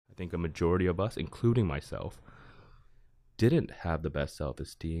think a majority of us, including myself, didn't have the best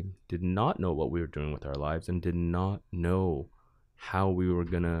self-esteem, did not know what we were doing with our lives, and did not know how we were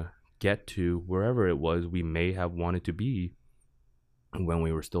going to get to wherever it was we may have wanted to be when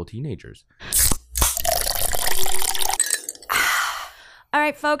we were still teenagers. All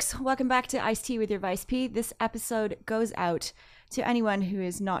right, folks, welcome back to Iced Tea with your Vice P. This episode goes out to anyone who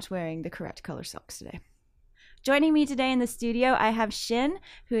is not wearing the correct color socks today. Joining me today in the studio, I have Shin,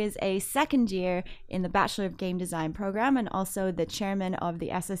 who is a second year in the Bachelor of Game Design program and also the chairman of the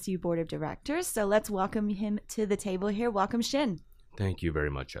SSU Board of Directors. So let's welcome him to the table here. Welcome, Shin. Thank you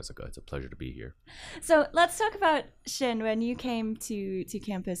very much, Jessica. It's a pleasure to be here. So let's talk about, Shin, when you came to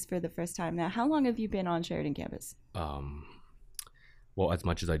campus for the first time. Now, how long have you been on Sheridan campus? Well, as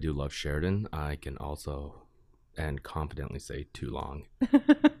much as I do love Sheridan, I can also and confidently say too long.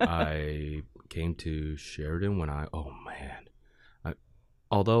 I came to Sheridan when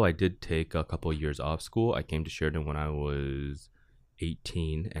although I did take a couple of years off school, I came to Sheridan when I was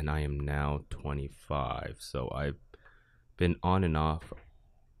 18 and I am now 25. So I've been on and off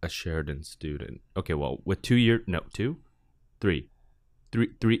a Sheridan student. Okay, well, with 3.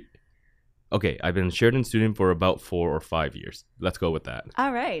 Okay, I've been a Sheridan student for about 4 or 5 years. Let's go with that.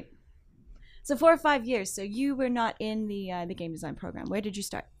 All right. So 4 or 5 years. So you were not in the game design program. Where did you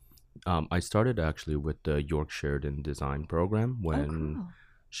start? I started actually with the York Sheridan design program when cool.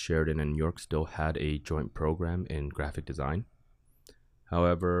 Sheridan and York still had a joint program in graphic design.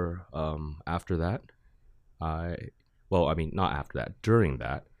 However, after that, not after that, during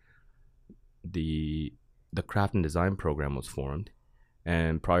that, the craft and design program was formed.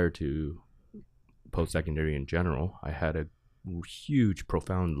 And prior to post-secondary in general, I had a huge,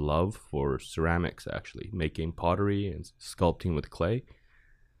 profound love for ceramics, actually, making pottery and sculpting with clay.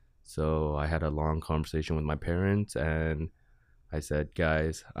 So I had a long conversation with my parents, and I said,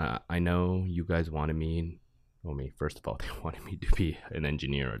 guys, I know you guys wanted me, first of all, they wanted me to be an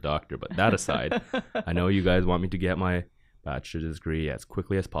engineer or a doctor, but that aside, I know you guys want me to get my bachelor's degree as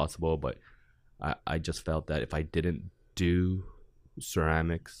quickly as possible, but I just felt that if I didn't do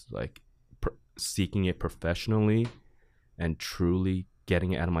ceramics, like seeking it professionally and truly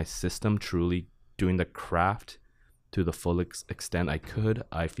getting it out of my system, truly doing the craft to the full extent I could,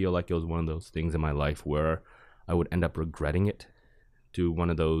 I feel like it was one of those things in my life where I would end up regretting it, to one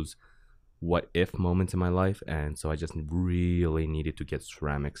of those what if moments in my life. And so I just really needed to get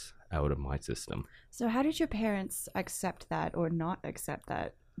ceramics out of my system. So how did your parents accept that or not accept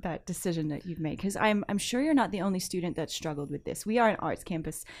that decision that you've made? Because I'm sure you're not the only student that struggled with this. We are an arts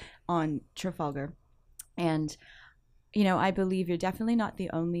campus on Trafalgar, and I believe you're definitely not the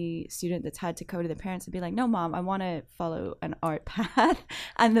only student that's had to go to the parents and be like, no, Mom, I want to follow an art path.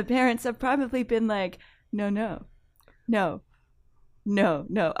 And the parents have probably been like, no.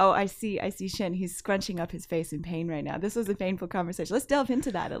 Oh, I see Shin. He's scrunching up his face in pain right now. This was a painful conversation. Let's delve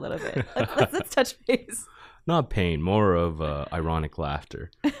into that a little bit. Let's touch base. Not pain, more of ironic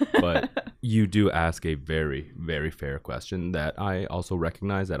laughter. But you do ask a very, very fair question that I also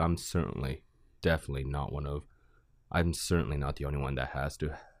recognize that I'm certainly not the only one that has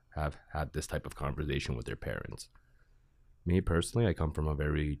to have had this type of conversation with their parents. Me personally, I come from a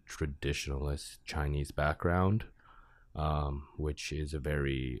very traditionalist Chinese background, which is a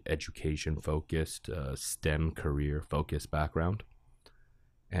very education-focused, STEM career-focused background.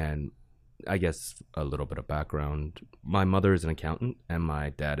 And I guess a little bit of background. My mother is an accountant, and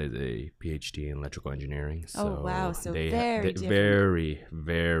my dad is a PhD in electrical engineering. So oh, wow. So they very,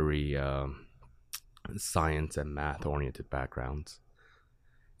 very science and math-oriented backgrounds.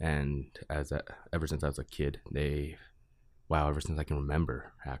 And ever since I was a kid, ever since I can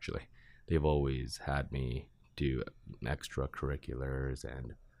remember, actually, they've always had me do extracurriculars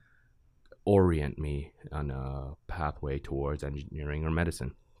and orient me on a pathway towards engineering or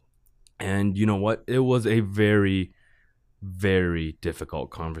medicine. And you know what? It was a very, very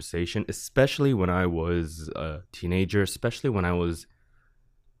difficult conversation, especially when I was a teenager, especially when I was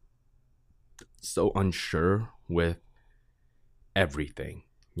so unsure with everything,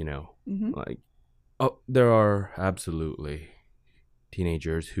 Mm-hmm. There are absolutely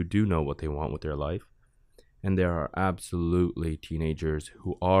teenagers who do know what they want with their life. And there are absolutely teenagers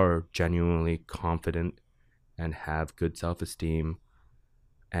who are genuinely confident and have good self-esteem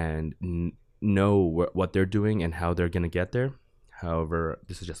and know what they're doing and how they're going to get there. However,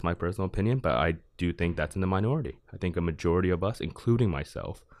 this is just my personal opinion, but I do think that's in the minority. I think a majority of us, including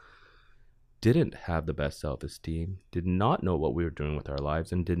myself, didn't have the best self-esteem, did not know what we were doing with our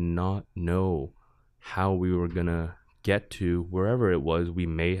lives, and did not know how we were going to get to wherever it was we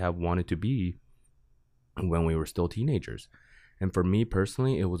may have wanted to be when we were still teenagers. And for me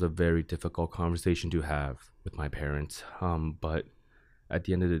personally, it was a very difficult conversation to have with my parents. But at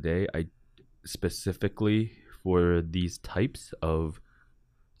the end of the day, I specifically for these types of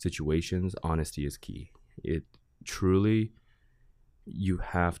situations, honesty is key. It truly, you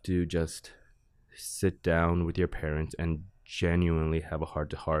have to just sit down with your parents and genuinely have a heart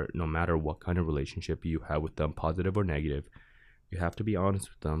to heart, no matter what kind of relationship you have with them, positive or negative. You have to be honest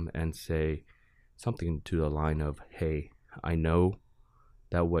with them and say something to the line of, "Hey, I know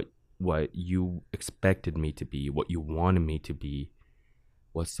that what you expected me to be, what you wanted me to be,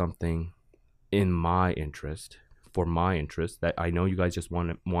 was something in my interest, for my interest. That I know you guys just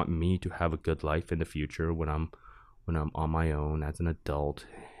want me to have a good life in the future when I'm on my own as an adult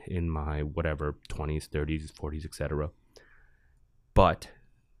in my whatever 20s, 30s, 40s, etc. But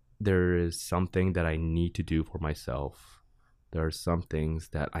there is something that I need to do for myself. There are some things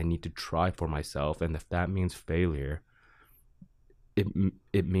that I need to try for myself, and if that means failure, it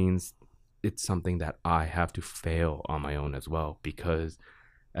it means it's something that I have to fail on my own as well, because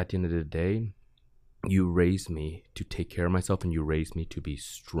at the end of the day, you raised me to take care of myself and you raised me to be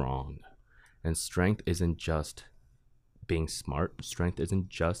strong. And strength isn't just being smart. Strength isn't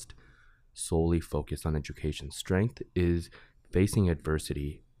just solely focused on education. Strength is facing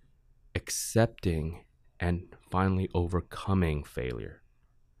adversity, accepting, and finally overcoming failure.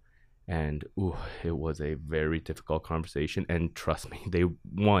 And it was a very difficult conversation. And trust me,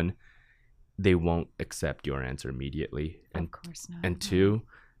 they won't accept your answer immediately. And Of course not. and two,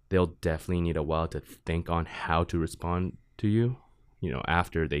 they'll definitely need a while to think on how to respond to you.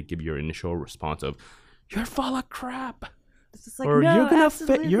 After they give your initial response of "You're full of crap," It's just like, or no, "You're gonna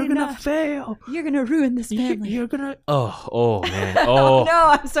absolutely you're gonna not. fail," You're gonna ruin this family. you're gonna oh man, Oh oh no,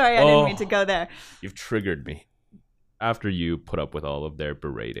 I'm sorry, I didn't mean to oh. go there. You've triggered me. After you put up with all of their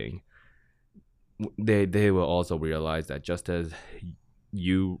berating, they will also realize that just as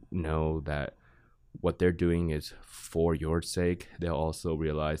you know that what they're doing is for your sake, they'll also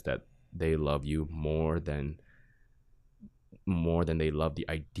realize that they love you more than they love the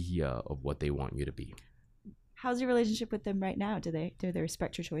idea of what they want you to be. How's your relationship with them right now? Do they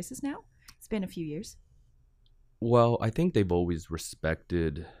respect your choices now? It's been a few years. Well, I think they've always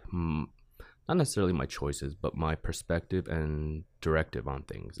respected not necessarily my choices, but my perspective and directive on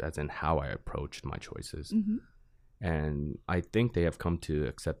things, as in how I approached my choices. Mm-hmm. And I think they have come to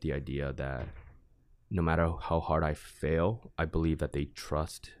accept the idea that no matter how hard I fail, I believe that they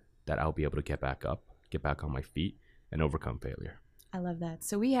trust that I'll be able to get back up, get back on my feet, and overcome failure. I love that.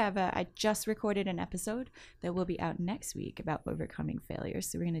 So we have, I just recorded an episode that will be out next week about overcoming failure.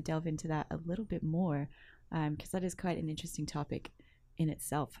 So we're going to delve into that a little bit more because that is quite an interesting topic in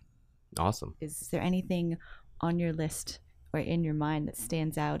itself. Awesome. Is there anything on your list or in your mind that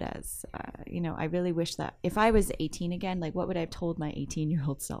stands out as, I really wish that if I was 18 again, like what would I have told my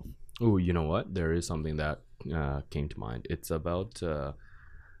 18-year-old self? Oh, you know what? There is something that came to mind. It's about,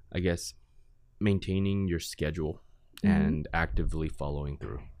 I guess, maintaining your schedule and actively following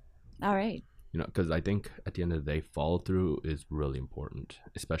through. All right. Because I think at the end of the day, follow through is really important,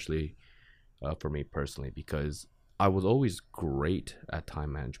 especially for me personally, because I was always great at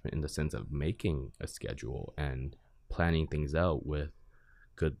time management in the sense of making a schedule and planning things out with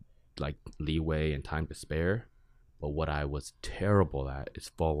good like leeway and time to spare. But what I was terrible at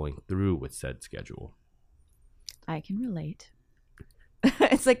is following through with said schedule. I can relate.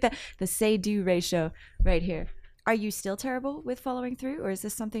 It's like the say-do ratio right here. Are you still terrible with following through, or is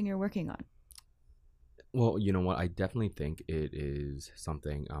this something you're working on? Well, you know what? I definitely think it is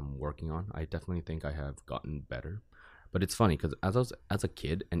something I'm working on. I definitely think I have gotten better. But it's funny because as a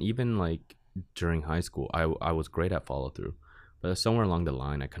kid, and even like during high school, I was great at follow through. But somewhere along the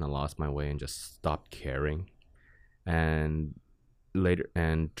line, I kind of lost my way and just stopped caring. And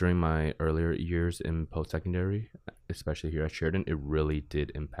during my earlier years in post-secondary, especially here at Sheridan, it really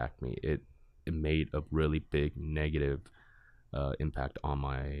did impact me. It made a really big negative impact on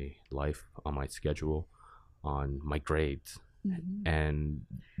my life, on my schedule, on my grades. Mm-hmm. And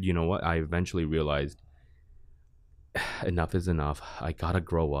you know what? I eventually realized enough is enough. I gotta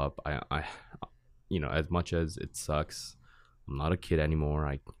grow up. I as much as it sucks, I'm not a kid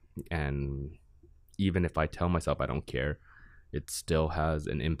anymore. And even if I tell myself I don't care, it still has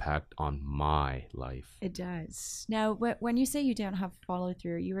an impact on my life. It does. Now, when you say you don't have follow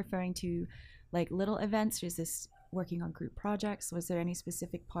through, are you referring to like little events, or is this working on group projects? Was there any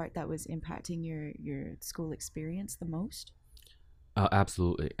specific part that was impacting your school experience the most?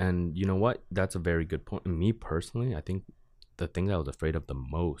 Absolutely. And you know what? That's a very good point. Me personally, I think the thing that I was afraid of the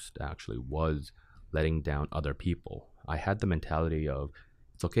most actually was letting down other people. I had the mentality of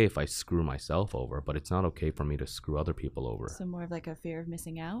It's okay if I screw myself over, but it's not okay for me to screw other people over. So more of like a fear of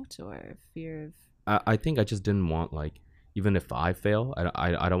missing out or fear of. I think I just didn't want, like, even if I fail,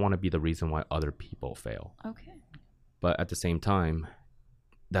 I don't want to be the reason why other people fail. Okay. But at the same time,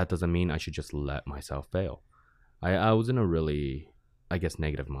 that doesn't mean I should just let myself fail. I was in a really, I guess,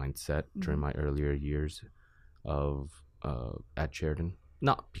 negative mindset during my earlier years of at Sheridan.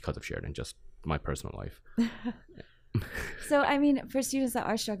 Not because of Sheridan, just my personal life. So, I mean, for students that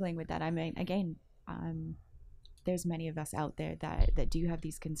are struggling with that, I mean, again, there's many of us out there that do have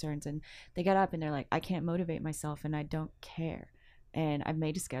these concerns, and they get up and they're like, I can't motivate myself and I don't care. And I've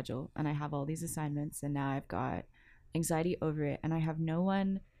made a schedule and I have all these assignments and now I've got anxiety over it, and I have no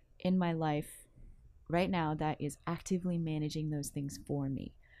one in my life right now that is actively managing those things for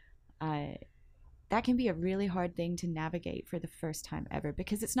me. That can be a really hard thing to navigate for the first time ever,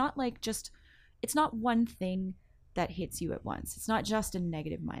 because it's not one thing that hits you at once. It's not just a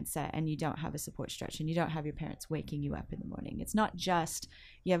negative mindset and you don't have a support structure and you don't have your parents waking you up in the morning. It's not just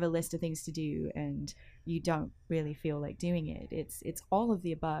you have a list of things to do and you don't really feel like doing it. It's all of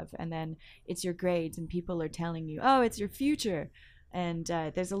the above. And then it's your grades and people are telling you, oh, it's your future. And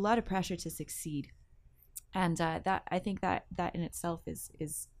there's a lot of pressure to succeed. And that I think that in itself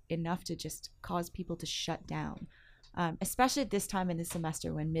is enough to just cause people to shut down. Especially at this time in the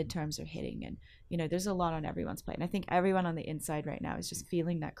semester when midterms are hitting, and there's a lot on everyone's plate, and I think everyone on the inside right now is just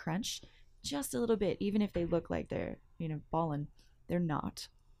feeling that crunch just a little bit, even if they look like they're balling, they're not.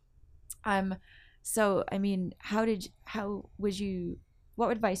 So I mean,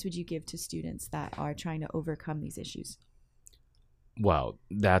 what advice would you give to students that are trying to overcome these issues? Wow,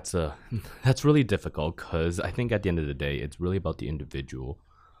 that's really difficult, because I think at the end of the day, it's really about the individual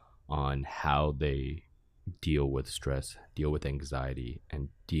on how they deal with stress, deal with anxiety, and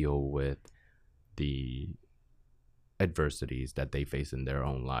deal with the adversities that they face in their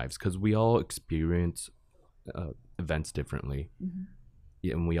own lives, because we all experience events differently,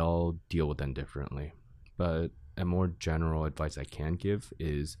 and we all deal with them differently. But a more general advice I can give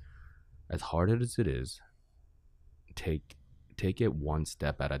is, as hard as it is, take it one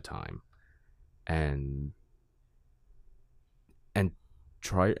step at a time, and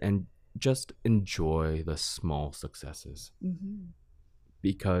try and just enjoy the small successes.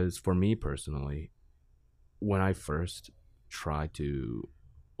 Because for me personally, when I first tried to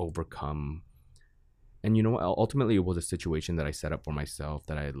overcome, and ultimately it was a situation that I set up for myself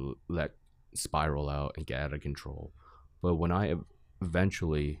that I let spiral out and get out of control. But when I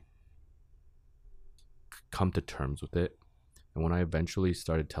eventually come to terms with it, and when I eventually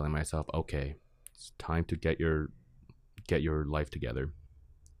started telling myself, okay, it's time to get your life together,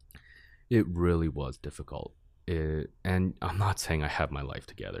 it really was difficult. And I'm not saying I have my life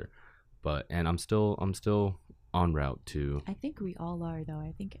together, and I'm still en route to. I think we all are, though.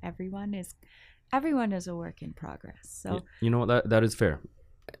 I think everyone is a work in progress. So you know what, that is fair,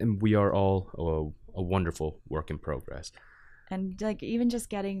 and we are all a wonderful work in progress. And like, even just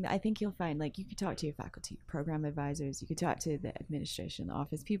getting, I think you'll find, like, you could talk to your faculty, program advisors, you could talk to the administration, the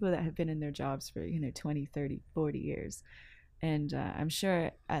office, people that have been in their jobs for 20, 30, 40 years. And I'm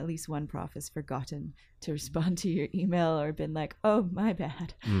sure at least one prof has forgotten to respond to your email or been like, oh, my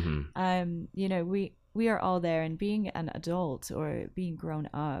bad. We are all there, and being an adult or being grown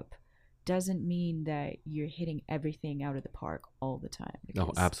up doesn't mean that you're hitting everything out of the park all the time.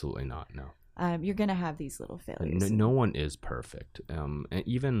 No, absolutely not. No. You're going to have these little failures. No one is perfect. And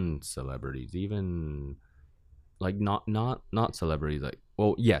even celebrities, even like not celebrities, like,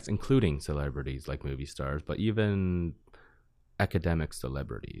 well, yes, including celebrities like movie stars, but even academic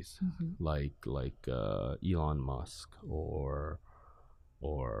celebrities like Elon Musk or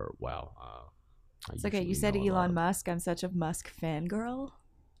wow. It's okay. You said Elon Musk. I'm such a Musk fangirl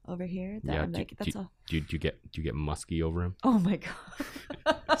over here. That I'm like, that's all. Do you get musky over him? Oh my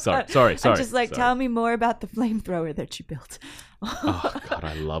god. sorry. I'm just like, tell me more about the flamethrower that you built. Oh god,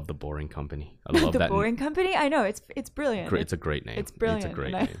 I love The Boring Company. I love The Boring Company. I know, it's brilliant. It's a great name. It's brilliant. It's a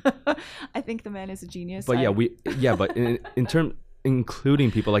great name. I think the man is a genius. But but in terms,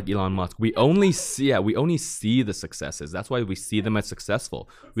 including people like Elon Musk, we only see the successes. That's why we see them as successful.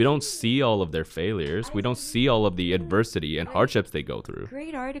 We don't see all of their failures. We don't see all of the adversity and hardships they go through.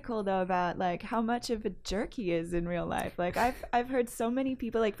 Great article though about like how much of a jerk he is in real life. Like I've heard so many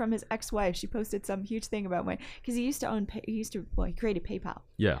people, like from his ex-wife, she posted some huge thing about because he created PayPal.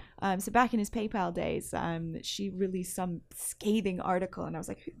 Yeah. So back in his PayPal days, she released some scathing article, and I was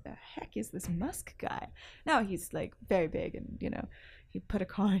like, who the heck is this Musk guy? Now he's like very big, and he put a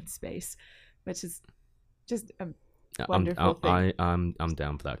car in space, which is just wonderful thing. I'm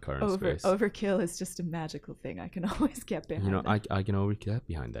down for that car in space. Overkill is just a magical thing. I can always get behind. You know, I can always get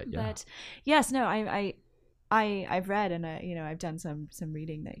behind that. Yeah. But yes, no, I've read, and I've done some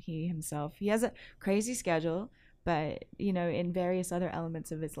reading that he has a crazy schedule, but in various other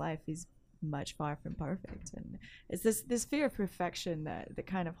elements of his life, he's much far from perfect, and it's this fear of perfection that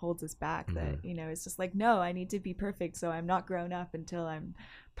kind of holds us back. That it's just like, no, I need to be perfect, so I'm not grown up until I'm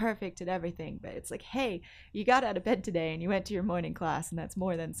perfect at everything. But it's like, hey, you got out of bed today and you went to your morning class, and that's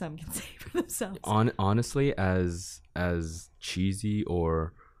more than some can say for themselves. Honestly, as cheesy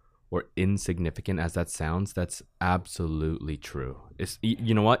or insignificant as that sounds, that's absolutely true. It's,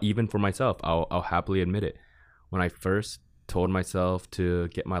 you know what, even for myself, I'll happily admit it. When I first told myself to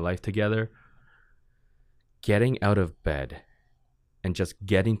get my life together, getting out of bed and just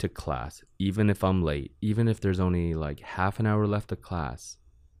getting to class, even if I'm late, even if there's only like half an hour left of class,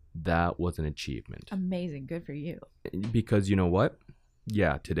 that was an achievement. Amazing. Good for you. Because you know what?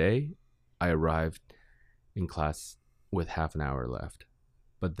 Yeah, today I arrived in class with half an hour left.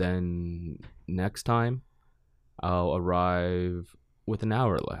 But then next time I'll arrive with an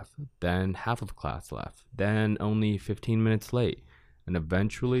hour left, then half of class left, then only 15 minutes late. And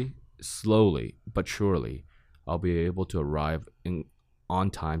eventually, slowly but surely, I'll be able to arrive on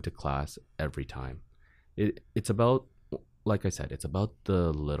time to class every time. It's about, like I said, it's about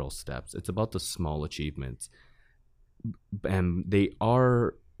the little steps. It's about the small achievements. And they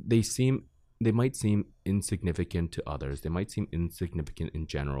might seem insignificant to others. They might seem insignificant in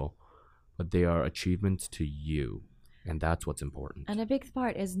general, but they are achievements to you. And that's what's important. And a big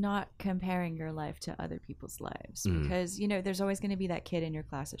part is not comparing your life to other people's lives. Because, there's always going to be that kid in your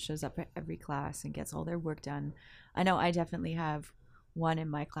class that shows up at every class and gets all their work done. I know I definitely have one in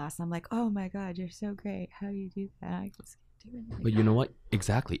my class. I'm like, oh my God, you're so great. How do you do that? I just can't do anything. But you know what?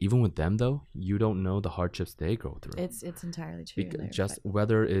 Exactly. Even with them, though, you don't know the hardships they go through. It's entirely true. Just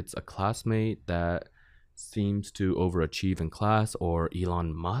whether it's a classmate that seems to overachieve in class or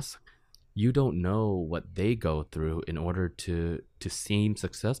Elon Musk, you don't know what they go through in order to seem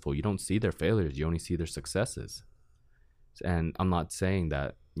successful. You don't see their failures. You only see their successes. And I'm not saying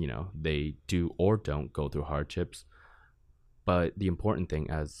that, they do or don't go through hardships. But the important thing,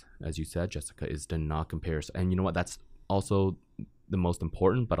 as you said, Jessica, is to not compare. And you know what? That's also the most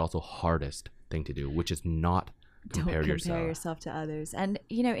important, but also hardest thing to do, which is not compare yourself. Don't compare yourself to others. And,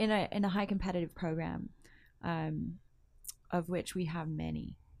 in a high competitive program, of which we have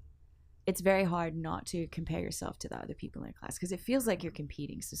many, it's very hard not to compare yourself to the other people in your class because it feels like you're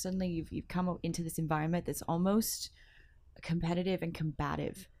competing. So suddenly you've come into this environment that's almost competitive and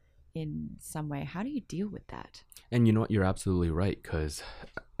combative in some way. How do you deal with that? And you know what? You're absolutely right, because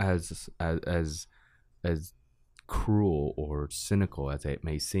as cruel or cynical as it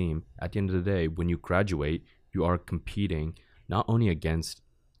may seem, at the end of the day, when you graduate, you are competing not only against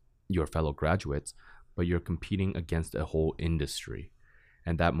your fellow graduates, but you're competing against a whole industry.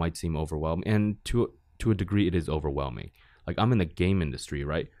 And that might seem overwhelming. And to a degree, it is overwhelming. Like, I'm in the game industry,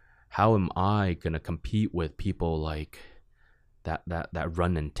 right? How am I going to compete with people like that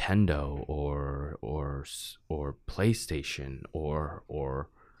run Nintendo or PlayStation or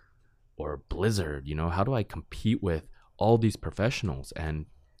Blizzard? How do I compete with all these professionals? And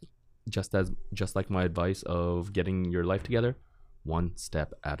just like my advice of getting your life together, one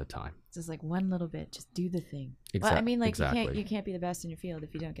step at a time. Just like one little bit, just do the thing. Well, I mean, exactly. you can't be the best in your field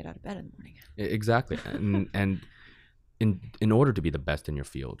if you don't get out of bed in the morning. Exactly. and in order to be the best in your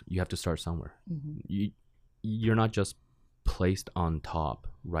field, you have to start somewhere. You're not just placed on top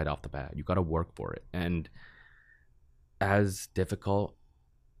right off the bat. You got to work for it. And as difficult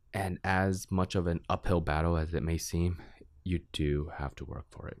and as much of an uphill battle as it may seem, you do have to work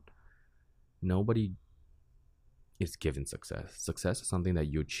for it. Nobody is given success. Success is something that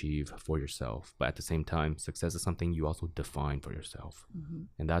you achieve for yourself, but at the same time, success is something you also define for yourself.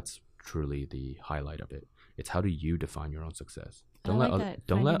 And that's truly the highlight of it. It's how do you define your own success? Don't let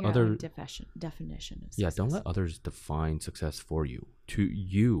other definition of success. Yeah, don't let others define success for you. To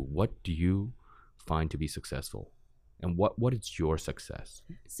you, what do you find to be successful? And what is your success?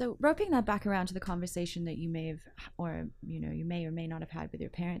 So roping that back around to the conversation that you may have, or you may or may not have had with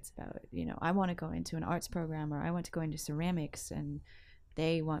your parents about, I want to go into an arts program, or I want to go into ceramics, and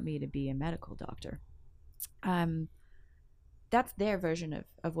they want me to be a medical doctor. That's their version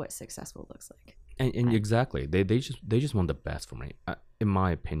of what successful looks like. And exactly, they just want the best for me, in my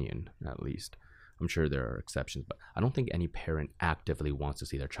opinion, at least. I'm sure there are exceptions, but I don't think any parent actively wants to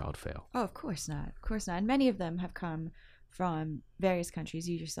see their child fail. Oh, of course not. Of course not. And many of them have come from various countries.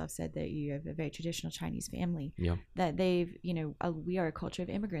 You yourself said that you have a very traditional Chinese family. Yeah. That they've, we are a culture of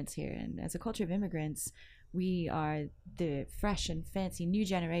immigrants here. And as a culture of immigrants, we are the fresh and fancy new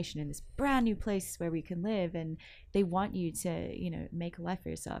generation in this brand new place where we can live, and they want you to, you know, make a life for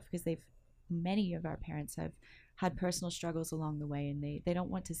yourself, because many of our parents have had personal struggles along the way, and they don't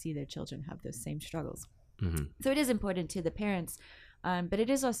want to see their children have those same struggles. So it is important to the parents, but it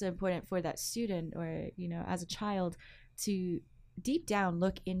is also important for that student, or, you know, as a child, to deep down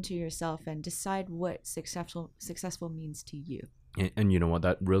look into yourself and decide what successful means to you. And you know what,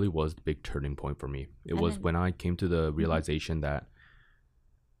 that really was the big turning point for me. It was when I came to the realization that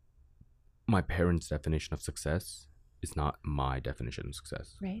my parents' definition of success is not my definition of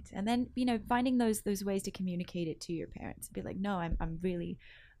success. Right. And then, you know, finding those ways to communicate it to your parents. Be like, no, I'm really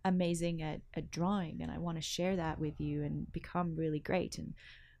amazing at drawing, and I want to share that with you and become really great.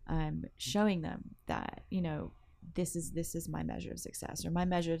 And showing them that, you know, this is my measure of success, or my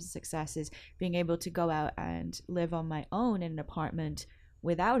measure of success is being able to go out and live on my own in an apartment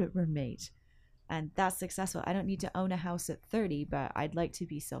without a roommate. And that's successful. I don't need to own a house at 30, but I'd like to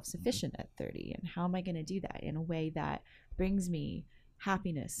be self-sufficient at 30. And how am I going to do that in a way that brings me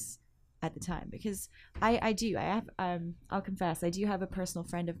happiness at the time? Because I'll confess, I do have a personal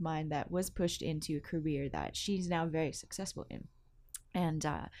friend of mine that was pushed into a career that she's now very successful in. And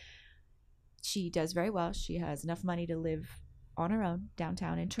she does very well. She has enough money to live on her own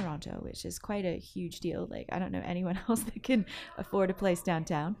downtown in Toronto, which is quite a huge deal. Like, I don't know anyone else that can afford a place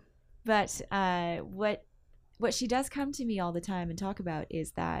downtown. But what she does come to me all the time and talk about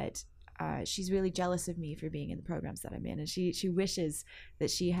is that she's really jealous of me for being in the programs that I'm in, and she wishes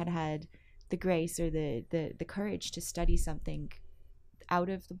that she had the grace or the courage to study something out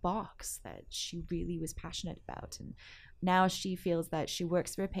of the box that she really was passionate about. And now she feels that she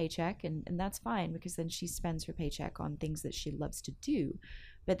works for a paycheck, and that's fine, because then she spends her paycheck on things that she loves to do.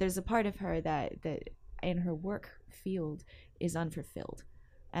 But there's a part of her that in her work field is unfulfilled.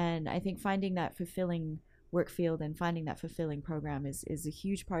 And I think finding that fulfilling work field and finding that fulfilling program is a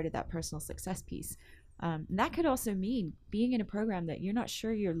huge part of that personal success piece. And that could also mean being in a program that you're not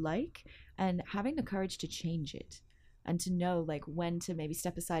sure you're like, and having the courage to change it, and to know like when to maybe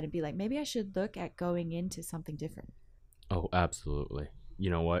step aside and be like, maybe I should look at going into something different. Oh, absolutely.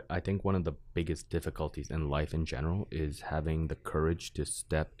 You know what? I think one of the biggest difficulties in life in general is having the courage to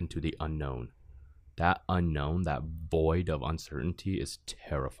step into the unknown. That unknown, that void of uncertainty is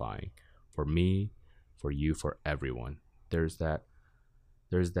terrifying for me, for you, for everyone. There's that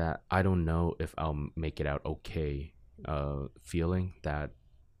I don't know if I'll make it out okay feeling that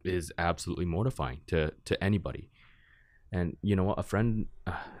is absolutely mortifying to anybody. And you know what, a friend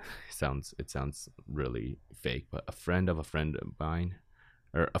it sounds really fake, but a friend of mine,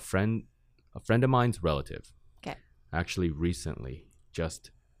 or a friend of mine's relative, okay, actually recently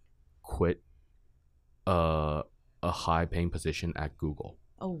just quit a high paying position at Google.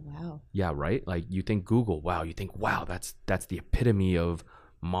 Oh wow. Yeah, right? Like you think Google, wow, that's the epitome of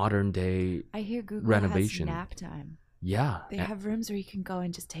modern day I hear Google renovation. has nap time. Yeah. They have rooms where you can go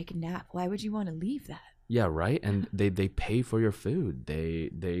and just take a nap. Why would you want to leave that? Yeah, right? And they pay for your food.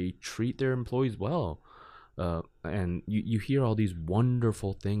 They treat their employees well. And you hear all these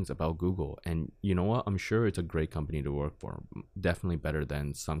wonderful things about Google. And you know what? I'm sure it's a great company to work for. Definitely better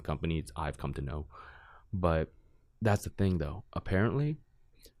than some companies I've come to know. But that's the thing, though. Apparently,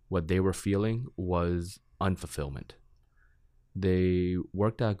 what they were feeling was unfulfillment. They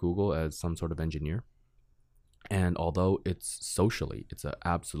worked at Google as some sort of engineer. And although it's an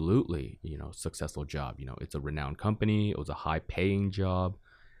absolutely, successful job. It's a renowned company. It was a high paying job.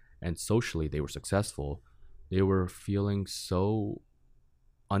 And socially, they were successful. They were feeling so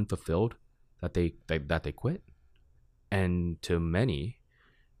unfulfilled that they quit. And to many,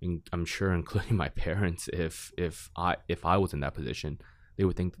 I'm sure including my parents, if I was in that position, they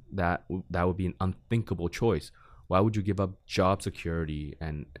would think that would be an unthinkable choice. Why would you give up job security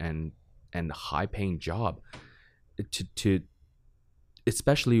and high paying job to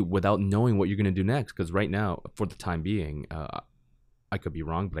especially without knowing what you're going to do next? Because right now, for the time being, I could be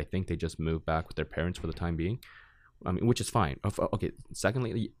wrong, but I think they just moved back with their parents for the time being. I mean, which is fine. Okay.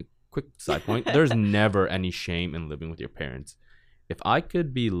 Secondly, quick side point: there's never any shame in living with your parents. If I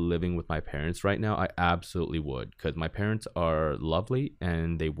could be living with my parents right now, I absolutely would, because my parents are lovely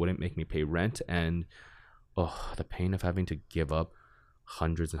and they wouldn't make me pay rent. And the pain of having to give up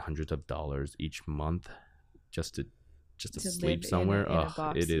hundreds and hundreds of dollars each month just to sleep somewhere. In a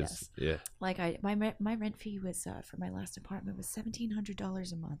box, it is, yes. Yeah. Like my rent fee was for my last apartment was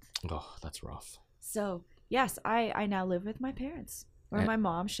 $1,700 a month. Oh, that's rough. So yes, I now live with my parents or my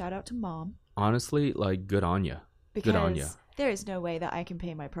mom. Shout out to mom. Honestly, like, good on you. Good on you. There is no way that I can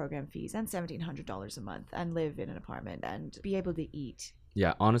pay my program fees and $1,700 a month and live in an apartment and be able to eat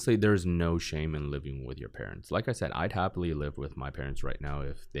Yeah, honestly, there's no shame in living with your parents. Like I said, I'd happily live with my parents right now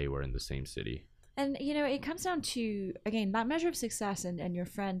if they were in the same city. And it comes down to, again, that measure of success, and your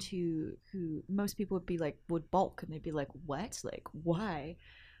friend who most people would be like, would balk, and they'd be like, what, like, why?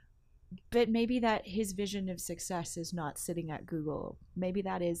 But maybe that his vision of success is not sitting at Google. Maybe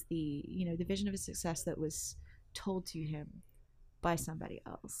that is the vision of a success that was told to him by somebody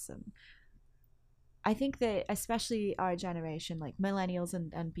else. And I think that especially our generation, like millennials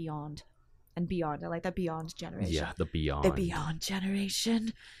and beyond, I like that beyond generation. Yeah, the beyond. The beyond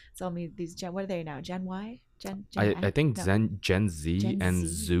generation. It's only these what are they now? Gen Y? Gen I think no. Gen Z Gen and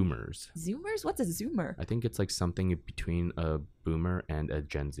Z. Zoomers. Zoomers? What's a Zoomer? I think it's like something between a boomer and a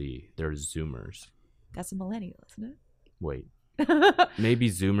Gen Z. They're Zoomers. That's a millennial, isn't Wait, it? maybe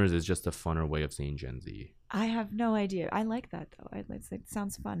Zoomers is just a funner way of saying Gen Z. I have no idea. I like that though. It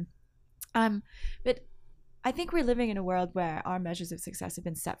sounds fun. But I think we're living in a world where our measures of success have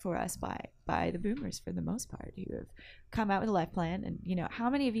been set for us by the boomers for the most part, who have come out with a life plan. And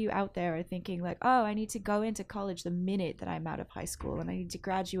how many of you out there are thinking like, oh, I need to go into college the minute that I'm out of high school, and I need to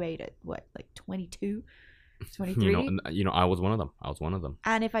graduate at what, like 22, 23? I was one of them.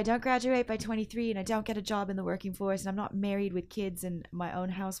 And if I don't graduate by 23 and I don't get a job in the working force and I'm not married with kids in my own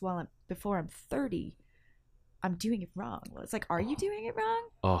house before I'm 30, I'm doing it wrong. Well, it's like, are you doing it wrong?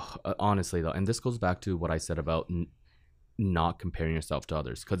 Oh, honestly though, and this goes back to what I said about not comparing yourself to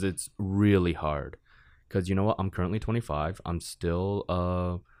others, because it's really hard. Because you know what, I'm currently 25. I'm still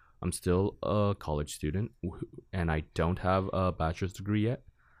a college student, and I don't have a bachelor's degree yet.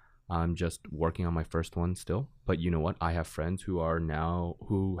 I'm just working on my first one still. But you know what, I have friends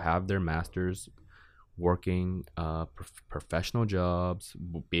who have their masters, working professional jobs,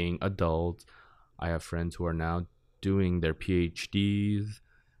 being adults. I have friends who are now doing their PhDs.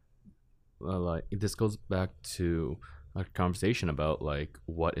 Like, this goes back to a conversation about like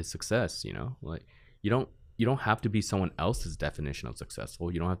what is success. Like you don't have to be someone else's definition of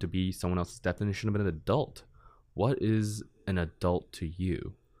successful. You don't have to be someone else's definition of an adult. What is an adult to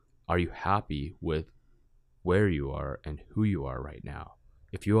you? Are you happy with where you are and who you are right now?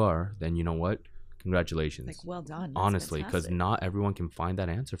 If you are, then you know what? Congratulations. Like, well done. That's honestly, because fantastic. not everyone can find that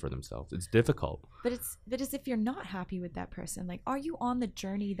answer for themselves. It's difficult. But as if you're not happy with that person, like, are you on the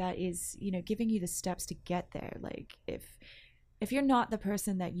journey that is, giving you the steps to get there? Like, if you're not the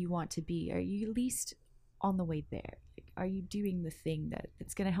person that you want to be, are you at least on the way there? Like, are you doing the thing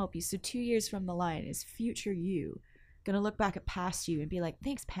that's going to help you? So 2 years from the line, is future you going to look back at past you and be like,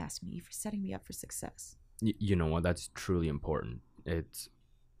 thanks past me for setting me up for success? You know what? That's truly important. It's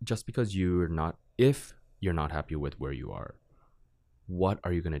just because if you're not happy with where you are, what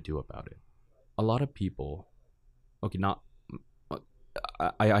are you going to do about it? A lot of people, okay, not,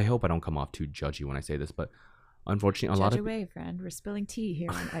 I hope I don't come off too judgy when I say this, but unfortunately, Judge away, friend. We're spilling tea here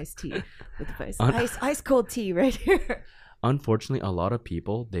on iced tea with the ice cold tea right here. Unfortunately, a lot of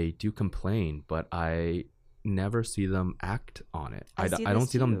people, they do complain, but I never see them act on it. I don't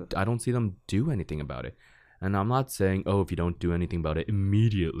see them do anything about it. And I'm not saying, oh, if you don't do anything about it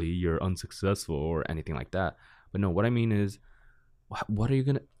immediately, you're unsuccessful or anything like that. But no, what I mean is, what are you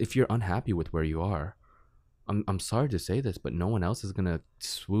gonna, if you're unhappy with where you are? I'm sorry to say this, but no one else is gonna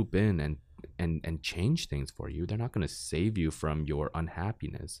swoop in and change things for you. They're not gonna save you from your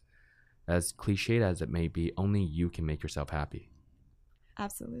unhappiness. As cliched as it may be, only you can make yourself happy.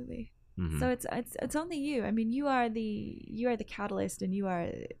 Absolutely. Mm-hmm. So it's only you. I mean, you are the catalyst, and you are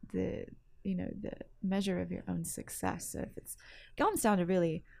the measure of your own success. So if it comes down to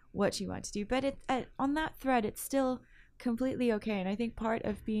really what you want to do, but on that thread, it's still completely okay. And I think part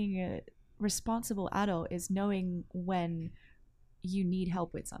of being a responsible adult is knowing when you need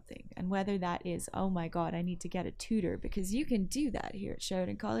help with something, and whether that is, oh my god, I need to get a tutor, because you can do that here at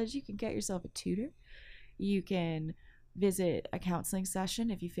Sheridan College. You can get yourself a tutor. You can visit a counseling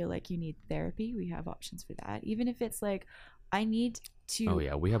session if you feel like you need therapy. We have options for that. Even if it's like, I need to, oh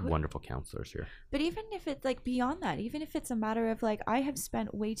yeah, we have wonderful counselors here. But even if it's like beyond that, even if it's a matter of like, I have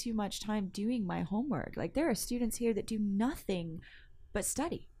spent way too much time doing my homework. Like, there are students here that do nothing but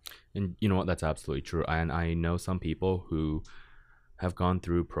study. And you know what, that's absolutely true. And I know some people who have gone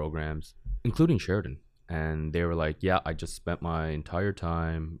through programs, including Sheridan, and they were like, yeah, I just spent my entire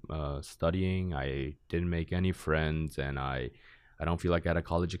time studying. I didn't make any friends, and I don't feel like I had a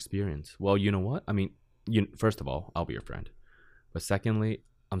college experience. Well, you know what? I mean, first of all, I'll be your friend. But secondly,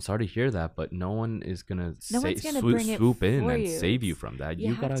 I'm sorry to hear that, but no one is gonna swoop in and save you from that.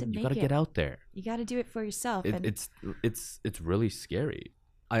 You gotta get out there. You gotta do it for yourself. It's really scary.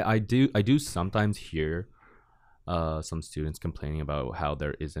 I do sometimes hear some students complaining about how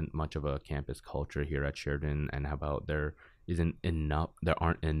there isn't much of a campus culture here at Sheridan, and how about there isn't enough. There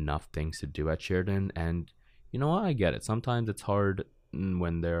aren't enough things to do at Sheridan, and you know what? I get it. Sometimes it's hard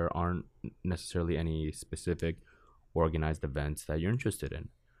when there aren't necessarily any specific organized events that you're interested in.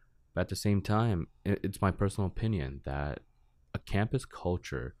 But at the same time, it's my personal opinion that a campus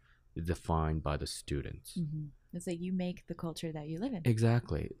culture is defined by the students. Mm-hmm. It's like you make the culture that you live in.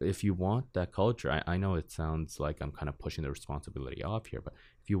 Exactly. If you want that culture, I know it sounds like I'm kind of pushing the responsibility off here, but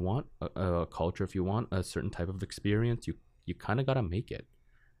if you want a culture, if you want a certain type of experience, you kind of got to make it.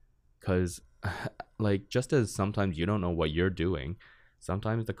 Because, like, just as sometimes you don't know what you're doing,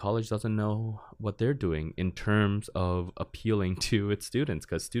 sometimes the college doesn't know what they're doing in terms of appealing to its students,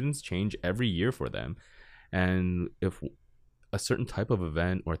 because students change every year for them. And if a certain type of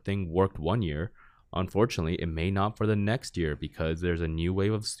event or thing worked one year, unfortunately, it may not for the next year, because there's a new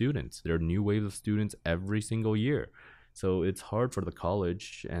wave of students. There are new waves of students every single year. So it's hard for the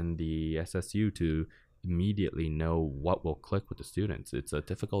college and the SSU to immediately know what will click with the students. It's a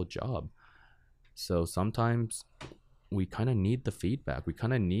difficult job. So sometimes we kind of need the feedback. We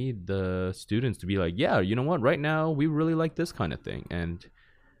kind of need the students to be like, yeah, you know what, right now we really like this kind of thing. And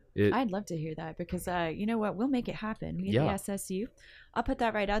I'd love to hear that, because you know what, we'll make it happen. We at the SSU, I'll put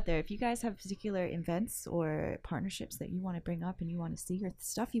that right out there. If you guys have particular events or partnerships that you want to bring up and you want to see, or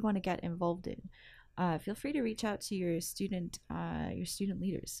stuff you want to get involved in, feel free to reach out to your student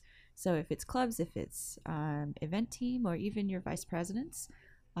leaders. So if it's clubs, if it's event team, or even your vice presidents,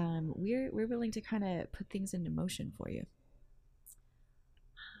 we're willing to kind of put things into motion for you.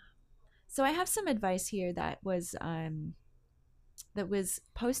 So I have some advice here that was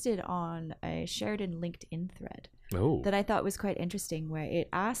posted on a Sheridan LinkedIn thread that I thought was quite interesting, where it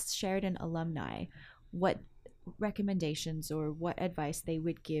asked Sheridan alumni what recommendations or what advice they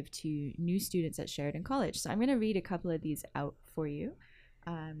would give to new students at Sheridan College. So I'm going to read a couple of these out for you,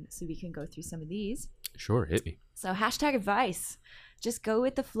 so we can go through some of these. Sure, hit me. So #advice, just go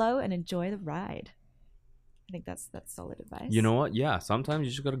with the flow and enjoy the ride. I think that's solid advice. You know what? Yeah, sometimes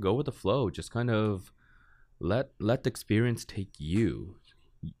you just got to go with the flow. Just kind of let the experience take you.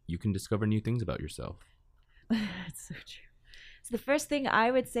 You can discover new things about yourself. That's so true. So the first thing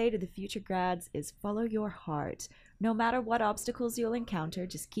I would say to the future grads is follow your heart. No matter what obstacles you'll encounter,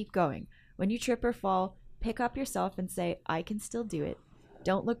 just keep going. When you trip or fall, pick up yourself and say, I can still do it.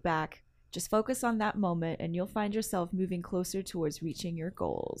 Don't look back. Just focus on that moment and you'll find yourself moving closer towards reaching your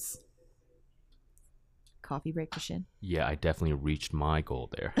goals. Coffee break for Shin. Yeah, I definitely reached my goal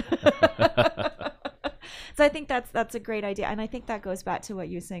there. So I think that's a great idea, and I think that goes back to what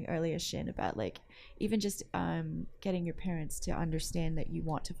you were saying earlier, Shin, about like even just getting your parents to understand that you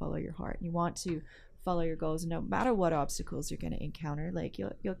want to follow your heart, you want to follow your goals, no matter what obstacles you're going to encounter. Like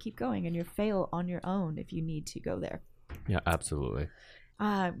you'll keep going, and you'll fail on your own if you need to go there. Yeah, absolutely.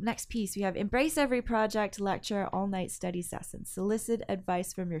 Next piece, we have embrace every project, lecture, all-night study session, solicit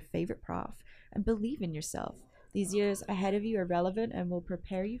advice from your favorite prof, and believe in yourself. These years ahead of you are relevant and will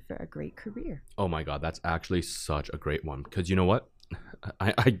prepare you for a great career. Oh my God, that's actually such a great one. Because you know what?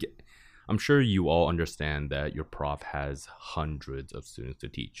 I'm sure you all understand that your prof has hundreds of students to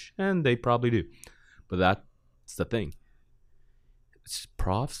teach. And they probably do. But that's the thing.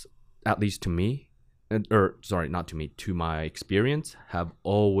 Profs, at least to me, to my experience, have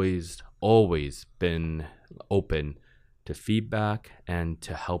always been open to feedback and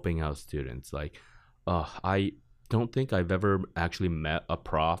to helping out students. Like, I don't think I've ever actually met a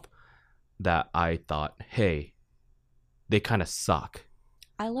prof that I thought, hey, they kind of suck.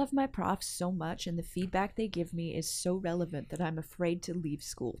 I love my profs so much, and the feedback they give me is so relevant that I'm afraid to leave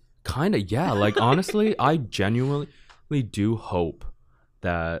school. Kind of, yeah. Like, honestly, I genuinely do hope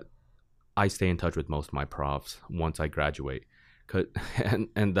that I stay in touch with most of my profs once I graduate.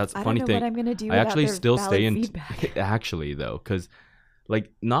 And that's the funny thing. I don't know what I'm going to do. I actually still stay in feedback. Actually, though, because like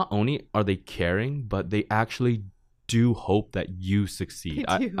not only are they caring, but they actually do hope that you succeed.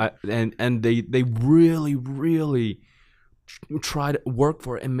 And they really try to work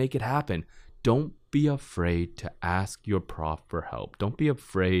for it and make it happen. Don't be afraid to ask your prof for help. Don't be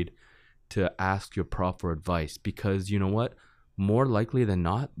afraid to ask your prof for advice, because you know what? More likely than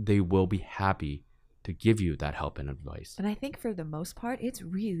not, they will be happy to give you that help and advice. And I think for the most part, it's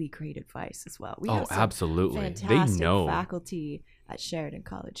really great advice as well. We have absolutely. Fantastic they know faculty at Sheridan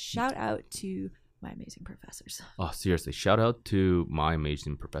College. Shout out to my amazing professors. Oh, seriously, shout out to my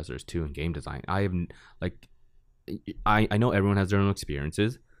amazing professors too in game design. I know everyone has their own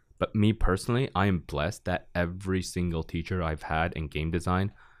experiences, but me personally, I am blessed that every single teacher I've had in game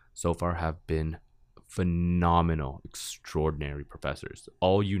design so far have been phenomenal, extraordinary professors,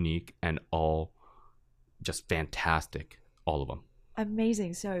 all unique and all just fantastic, all of them.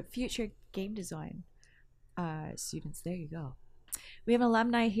 Amazing. So future game design students. There you go. We have an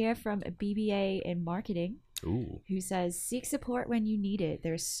alumni here from a BBA in marketing. Ooh. Who says, seek support when you need it.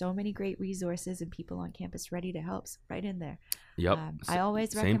 There's so many great resources and people on campus ready to help. So right in there. Yep. I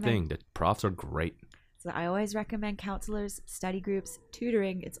always Same recommend, thing. The profs are great. So I always recommend counselors, study groups,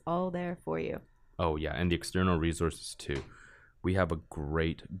 tutoring. It's all there for you. Oh, yeah. And the external resources, too. We have a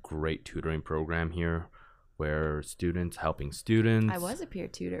great tutoring program here where students helping students. I was a peer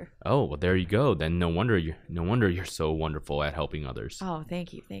tutor. Oh, well, there you go. Then no wonder you're so wonderful at helping others. Oh,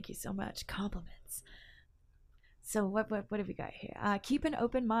 thank you so much. Compliments. So what have we got here? Keep an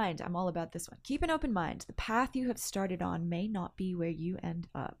open mind. I'm all about this one. Keep an open mind. The path you have started on may not be where you end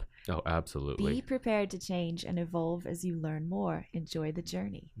up. Oh, absolutely. Be prepared to change and evolve as you learn more. Enjoy the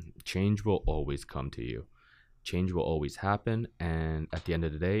journey. Change will always come to you. Change will always happen. And at the end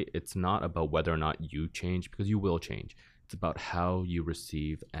of the day, it's not about whether or not you change, because you will change. It's about how you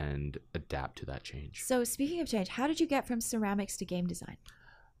receive and adapt to that change. So speaking of change, how did you get from ceramics to game design?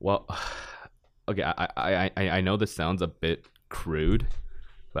 Well, okay, I know this sounds a bit crude,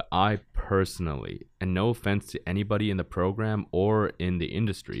 but I personally, and no offense to anybody in the program or in the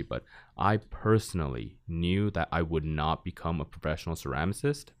industry, but I personally knew that I would not become a professional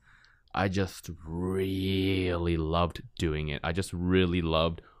ceramicist. I just really loved doing it. I just really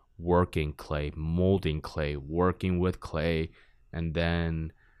loved working clay, molding clay, working with clay, and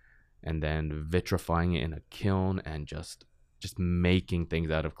then vitrifying it in a kiln and just making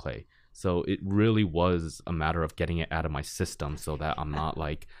things out of clay. So it really was a matter of getting it out of my system so that I'm not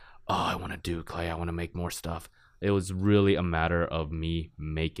like, oh, I want to do clay, I want to make more stuff. It was really a matter of me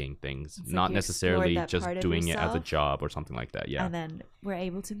making things, It's not like you necessarily explored that just part of doing it as a yourself. job or something like that. Yeah. And then we're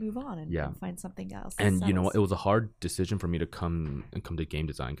able to move on and, Yeah. and find something else. that And you know what? It settles. was a hard decision for me to come to game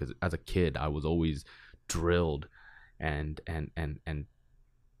design, because as a kid, I was always drilled and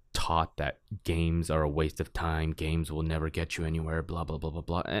taught that games are a waste of time. Games will never get you anywhere. Blah blah blah blah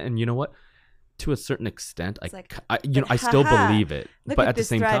blah. And you know what? To a certain extent, It's like, I still haha, believe it. look But at at the this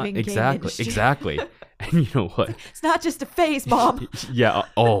same time, thriving game industry. exactly. And you know what? It's not just a phase, Mom. Yeah.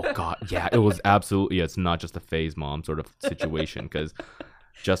 Oh God. Yeah. It was absolutely. It's not just a phase, Mom, sort of situation. Because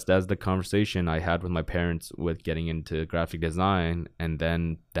just as the conversation I had with my parents with getting into graphic design, and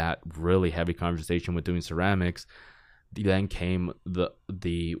then that really heavy conversation with doing ceramics, then came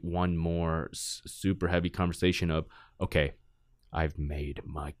the one more super heavy conversation of, okay, I've made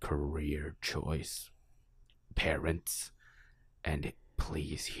my career choice, parents, and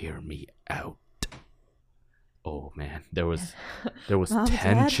please hear me out. Oh man, there was Mom, Dad?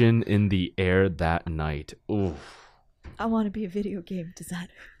 tension in the air that night. Ooh. I want to be a video game designer.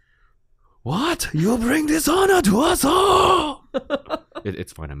 What? You bring dishonor to us all?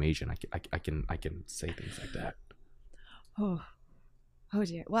 It's fine. I'm Asian. I can say things like that. Oh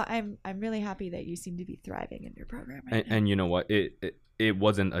dear. Well, I'm really happy that you seem to be thriving in your program right now. And you know what? It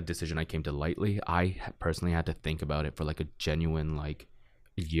wasn't a decision I came to lightly. I personally had to think about it for like a genuine like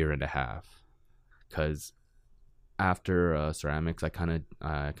a year and a half, because after ceramics, I kind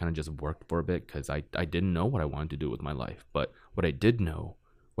of just worked for a bit, because I didn't know what I wanted to do with my life. But what I did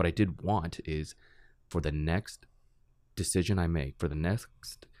want is, for the next decision I make, for the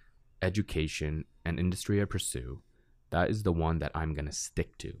next education and industry I pursue, that is the one that I'm going to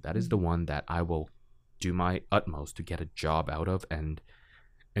stick to. That is the one that I will do my utmost to get a job out of and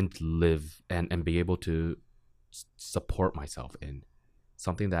live and be able to support myself in.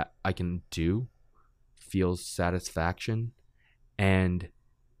 Something that I can do, feel satisfaction, and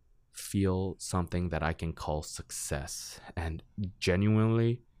feel something that I can call success. And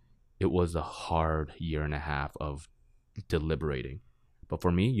genuinely, it was a hard year and a half of deliberating. But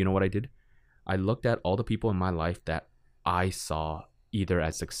for me, you know what I did? I looked at all the people in my life that I saw either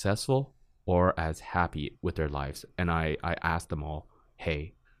as successful or as happy with their lives. And I asked them all,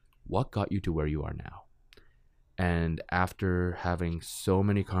 hey, what got you to where you are now? And after having so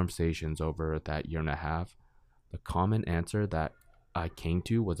many conversations over that year and a half, the common answer that I came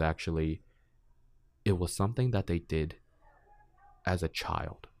to was actually, it was something that they did as a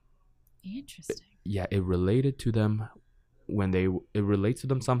child. Interesting. Yeah, it related to them it relates to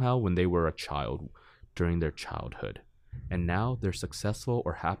them somehow when they were a child, during their childhood. And now they're successful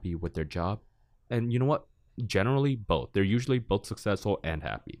or happy with their job. And you know what? Generally, both. They're usually both successful and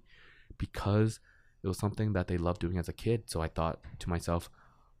happy, because it was something that they loved doing as a kid. So I thought to myself,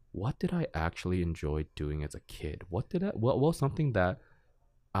 what did I actually enjoy doing as a kid? What was something that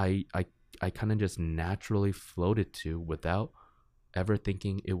I kind of just naturally floated to without ever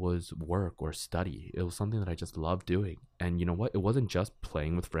thinking it was work or study. It was something that I just loved doing. And you know what? It wasn't just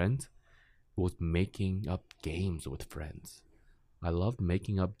playing with friends. It was making up games with friends. I love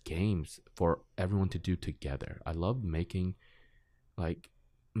making up games for everyone to do together. I love like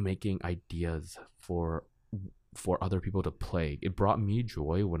making ideas for other people to play. It brought me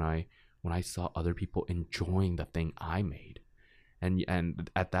joy when I saw other people enjoying the thing I made. And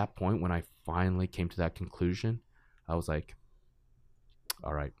at that point when I finally came to that conclusion, I was like,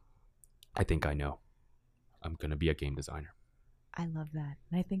 all right, I think I know. I'm going to be a game designer. I love that.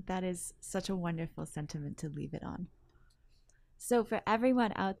 And I think that is such a wonderful sentiment to leave it on. So, for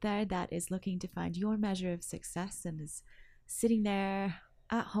everyone out there that is looking to find your measure of success and is sitting there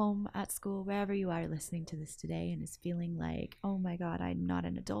at home, at school, wherever you are listening to this today, and is feeling like, oh my God, I'm not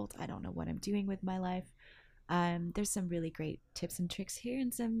an adult. I don't know what I'm doing with my life. There's some really great tips and tricks here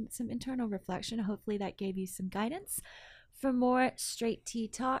and some internal reflection. Hopefully, that gave you some guidance. For more Straight Tea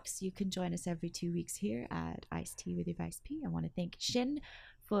Talks, you can join us every 2 weeks here at Iced Tea with your Vice P. I want to thank Shin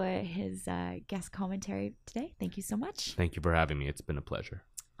for his guest commentary today. Thank you so much. Thank you for having me. It's been a pleasure.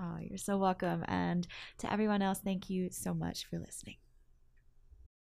 Oh, you're so welcome. And to everyone else, thank you so much for listening.